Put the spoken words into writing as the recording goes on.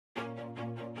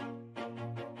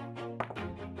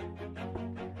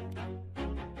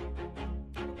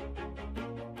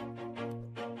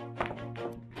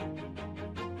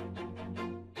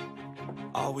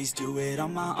Always do it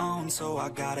on my own, so I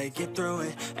gotta get through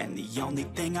it. And the only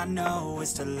thing I know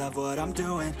is to love what I'm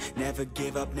doing. Never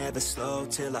give up, never slow,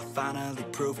 till I finally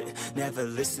prove it. Never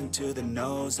listen to the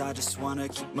no's, I just wanna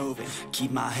keep moving.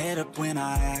 Keep my head up when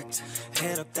I act,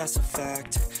 head up, that's a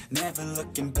fact. Never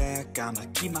looking back, I'ma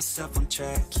keep myself on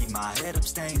track. Keep my head up,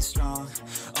 staying strong,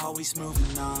 always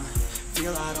moving on.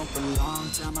 Feel I don't belong,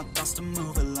 tell my thoughts to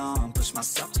move along. Push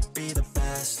myself to be the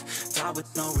best, die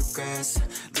with no regrets.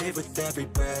 Live with every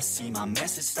breath, see my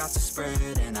message start to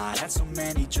spread. And I had so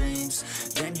many dreams,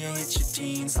 then you hit your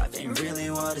teens. Life ain't really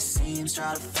what it seems,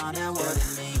 try to find out what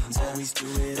it means. Always do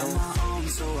it on my own,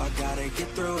 so I gotta get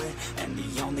through it. And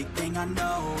the only thing I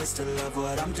know is to love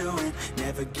what I'm doing.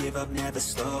 Never give up, never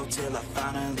slow, till I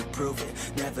finally prove it.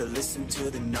 Never listen to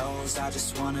the no's, I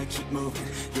just wanna keep moving.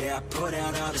 Yeah, I put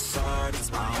out all this art,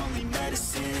 it's my only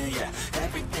medicine. Yeah,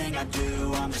 everything I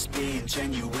do, I'm just being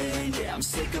genuine. Yeah, I'm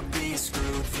sick of being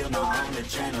screwed, feel my own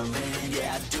adrenaline.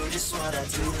 Yeah, I do just what I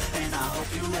do, and I hope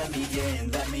you let me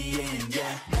in,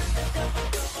 yeah.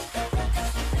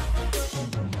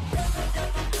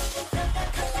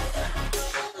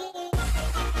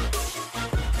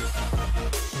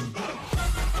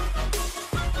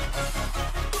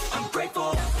 I'm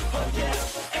grateful, oh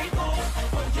yeah, able,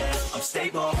 oh yeah, I'm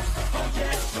stable, oh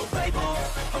yeah, no label,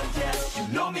 oh yeah,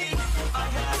 you know me, I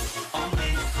have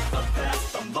only a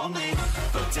path, I'm lonely,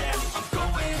 but damn, I'm going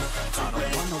to win. I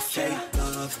don't want no fake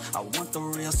love, I want the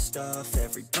real stuff.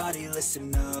 Everybody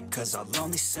listen up, cause I'll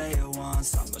only say it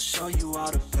once. I'm gonna show you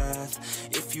all the path,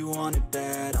 if you want it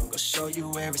bad. I'm gonna show you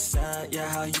where it's at, yeah,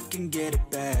 how you can get it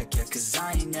back. Yeah, cause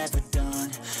I ain't never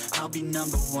done, I'll be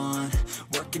number one.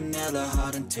 Working hella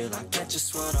hard until I get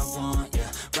just what I want,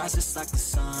 yeah. Rises like the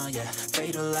sun, yeah,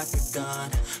 fatal like a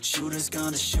gun. Shooter's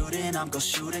gonna shoot and I'm gonna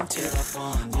shoot until I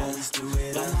won, yeah. Always do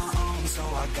it on my own, so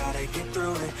I gotta get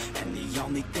through it. And the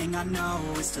only thing I know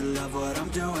is to love what I'm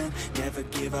doing. Never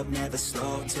give up, never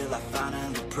slow, till I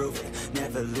finally prove it.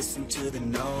 Never listen to the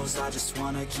no's, I just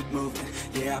wanna keep moving.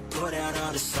 Yeah, I put out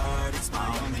all this art, it's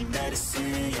my only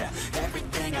medicine. Yeah,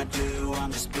 everything I do,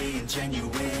 I'm just being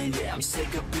genuine. Yeah, I'm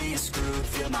sick of being screwed,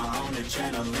 feel my own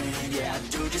adrenaline. Yeah, I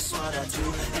do just what I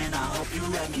do, and I hope you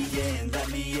let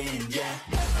me in, yeah.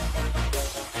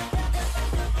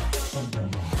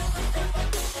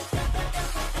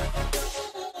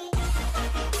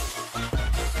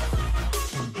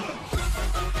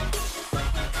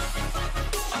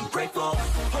 Grateful,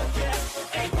 oh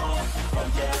yeah, able,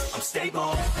 oh yeah, I'm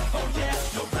stable, oh yeah,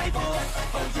 no label,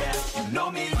 oh yeah, you know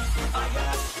me, I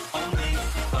have only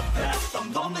a path,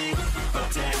 I'm lonely, but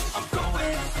damn, I'm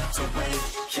going to win,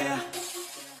 yeah.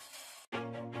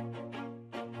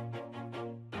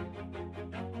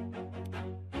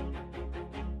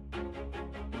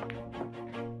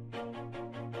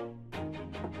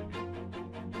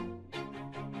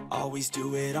 Always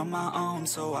do it on my own,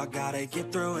 so I gotta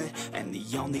get through it. And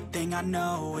the only thing I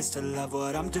know is to love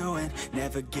what I'm doing.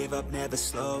 Never give up, never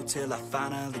slow, till I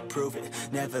finally prove it.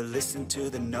 Never listen to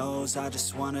the no's, I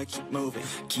just wanna keep moving.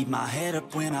 Keep my head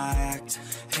up when I act,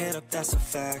 head up, that's a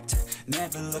fact.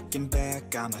 Never looking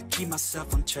back, I'ma keep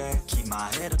myself on track. Keep my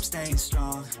head up, staying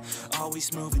strong,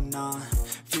 always moving on.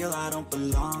 Feel I don't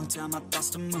belong, tell my thoughts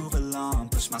to move along.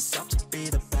 Push myself to be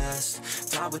the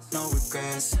best, die with no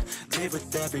regrets. Live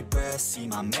with every breath, see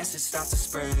my message start to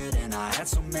spread. And I had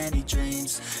so many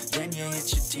dreams, then you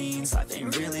hit your teens. Life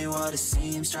ain't really what it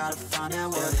seems, try to find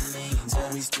out what it means.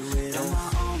 Always do it on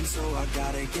my own, so I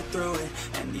gotta get through it.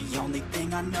 And the only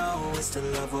thing I know is to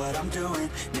love what I'm doing.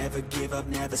 Never give up,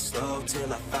 never slow,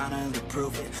 till I finally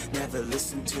prove it. Never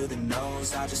listen to the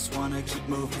no's, I just wanna keep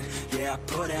moving. Yeah, I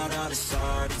put out all this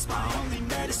art, it's my only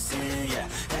medicine. Yeah,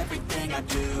 everything I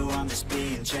do, I'm just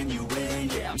being genuine.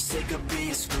 Yeah, I'm sick of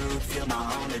being screwed, feel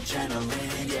my own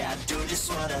adrenaline. Yeah, I do just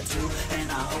what I do,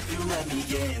 and I hope you let me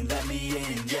in,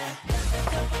 yeah.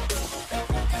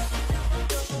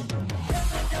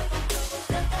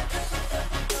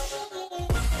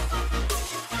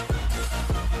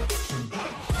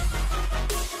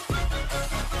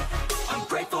 I'm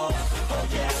grateful, oh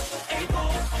yeah,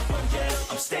 able, oh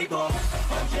yeah, I'm stable,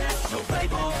 oh yeah, no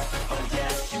label, oh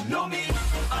yeah, you know me,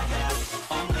 I have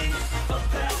only a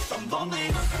path, I'm lonely,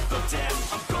 but damn,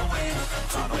 I'm going to win.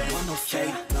 I don't want no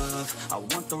fake love, I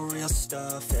want the real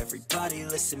stuff, everybody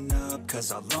listen up,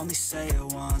 cause I'll only say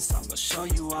it once. I'm gonna show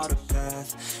you all the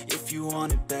path, if you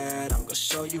want it bad. I'm gonna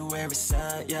show you where it's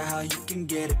at, yeah, how you can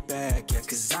get it back. Yeah,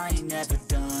 cause I ain't never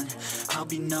done, I'll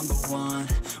be number one.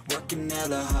 Working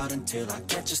hella hard until I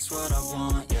get just what I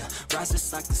want, yeah.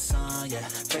 Rises like the sun, yeah,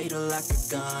 fatal like a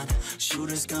gun.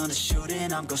 Shooters gonna shoot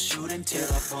and I'm gonna shoot until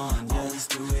I won, yeah. Always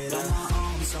do it on my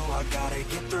own, so I gotta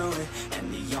get through it.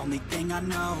 And the only thing I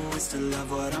know is to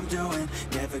love what I'm doing.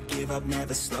 Never give up,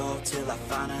 never slow, till I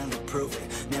finally prove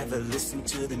it. Never listen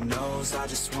to the no's, I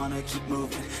just wanna keep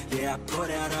moving. Yeah, I put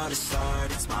out all this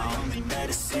art, it's my only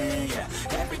medicine, yeah.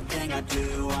 Everything I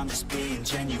do, I'm just being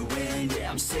genuine, yeah.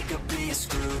 I'm sick of being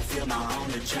screwed, feel my own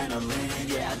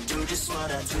adrenaline, yeah. I do just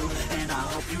what I do, and I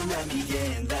hope you let me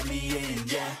in,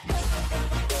 yeah.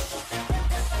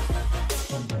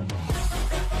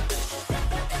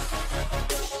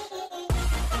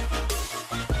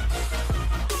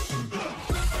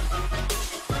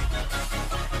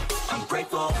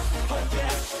 Grateful, oh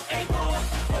yeah, able,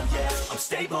 oh yeah, I'm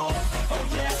stable, oh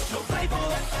yeah, no label,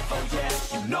 oh yeah,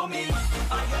 you know me,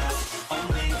 I have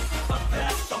only a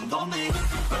path, I'm lonely,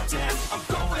 but damn, I'm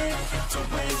going to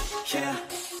win, yeah.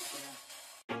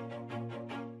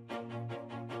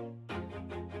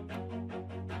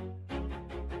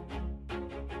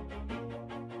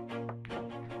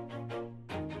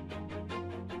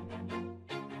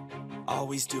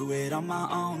 Always do it on my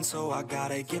own, so I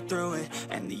gotta get through it.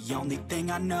 And the only thing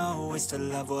I know is to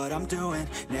love what I'm doing.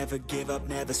 Never give up,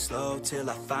 never slow, till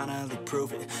I finally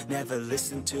prove it. Never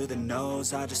listen to the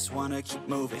no's, I just wanna keep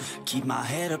moving. Keep my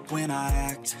head up when I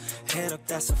act, head up,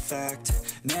 that's a fact.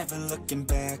 Never looking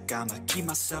back, I'ma keep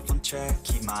myself on track.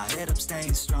 Keep my head up,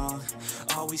 staying strong,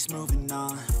 always moving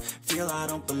on. Feel I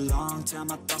don't belong, tell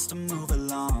my thoughts to move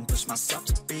along. Push myself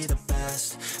to be the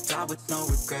best, die with no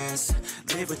regrets.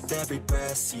 Live with every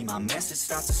breath, see my message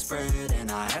start to spread. And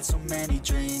I had so many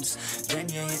dreams, then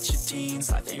you hit your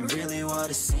teens. Life ain't really what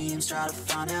it seems, try to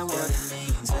find out what it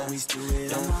means. Always do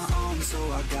it on my own, so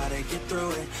I gotta get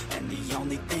through it. And the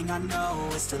only thing I know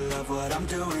is to love what I'm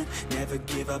doing. Never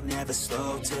give up, never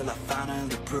slow, till I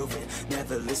finally prove it.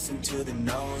 Never listen to the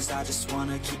no's, I just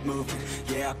wanna keep moving.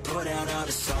 Yeah, I put out all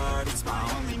this art, it's my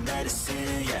only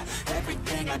medicine, yeah.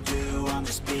 Everything I do, I'm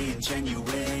just being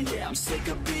genuine, yeah. I'm sick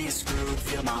of being screwed,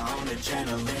 feel my own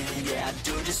adrenaline, yeah. I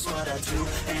do just what I do,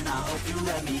 and I hope you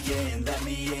let me in,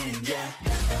 yeah.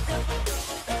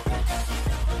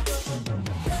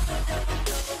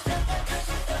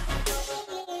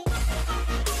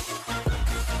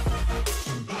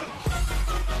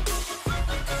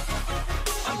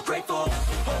 I'm grateful,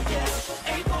 oh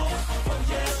yeah, able, oh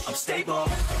yeah, I'm stable,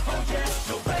 oh yeah,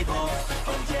 no label,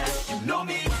 oh yeah, you know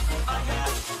me, I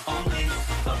have only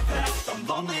a path, I'm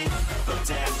lonely, but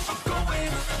damn, I'm going to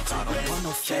win. I don't want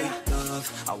no fake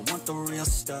love, I want the real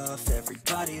stuff.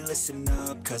 Everybody listen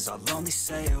up, cause I'll only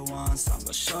say it once. I'm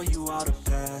gonna show you all the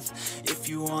path, if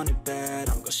you want it bad.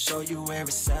 I'm gonna show you where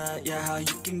it's at, yeah, how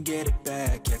you can get it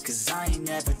back. Yeah, cause I ain't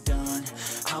never done,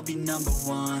 I'll be number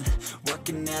one.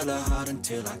 Working hella hard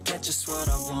until I get just what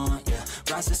I want, yeah.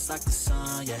 Rises like the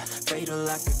sun, yeah, fatal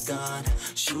like a gun.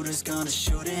 Shooters gonna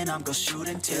shoot and I'm gonna shoot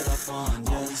until I won,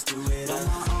 yeah. Always do it on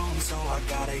my own, so I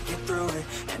gotta get through it.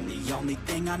 And the only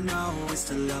thing I know is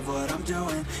to love what I'm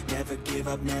doing. Never give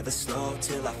up, never slow,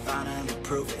 till I finally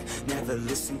prove it. Never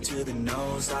listen to the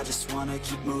no's, I just wanna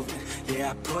keep moving.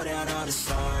 Yeah, I put out all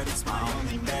this art, it's my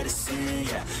only medicine,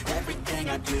 yeah. Everything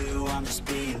I do, I'm just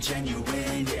being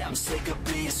genuine, yeah. I'm sick of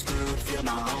being screwed, feel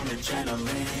my own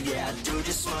adrenaline, yeah. I do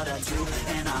just what I do,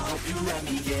 and I hope you let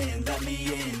me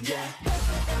in, yeah.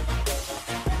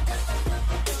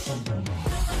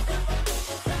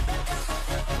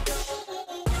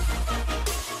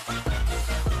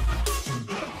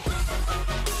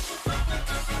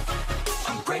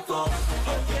 Grateful,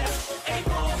 oh yeah,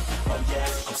 able, oh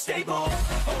yeah, I'm stable,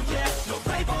 oh yeah, no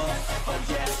label, oh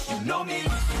yeah, you know me,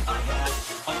 I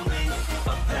have only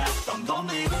a path, I'm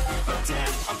lonely, but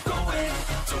damn, I'm going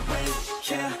to win,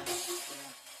 yeah.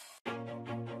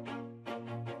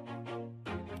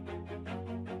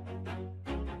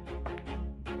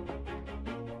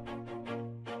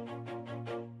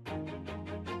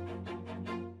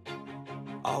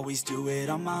 Always do it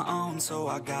on my own, so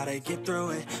I gotta get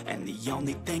through it. And the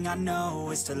only thing I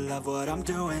know is to love what I'm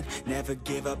doing. Never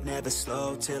give up, never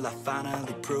slow, till I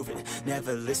finally prove it.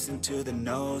 Never listen to the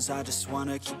no's, I just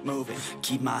wanna keep moving.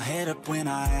 Keep my head up when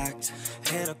I act,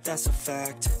 head up, that's a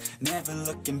fact. Never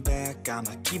looking back,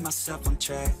 I'ma keep myself on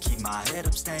track. Keep my head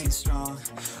up, staying strong,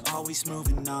 always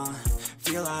moving on.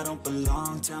 Feel I don't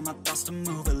belong, tell my thoughts to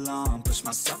move along. Push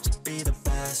myself to be the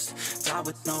best, die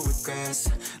with no regrets.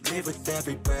 Live with every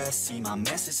every breath, see my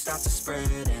message start to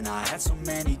spread. And I had so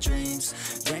many dreams.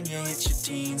 Then you hit your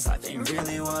teens, life ain't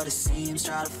really what it seems.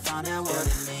 Try to find out what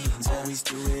it means. Always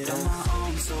do it on my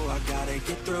own, so I gotta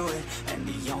get through it. And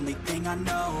the only thing I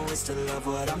know is to love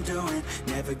what I'm doing.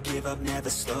 Never give up, never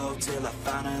slow, till I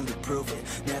finally prove it.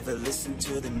 Never listen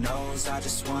to the no's, I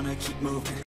just wanna keep moving.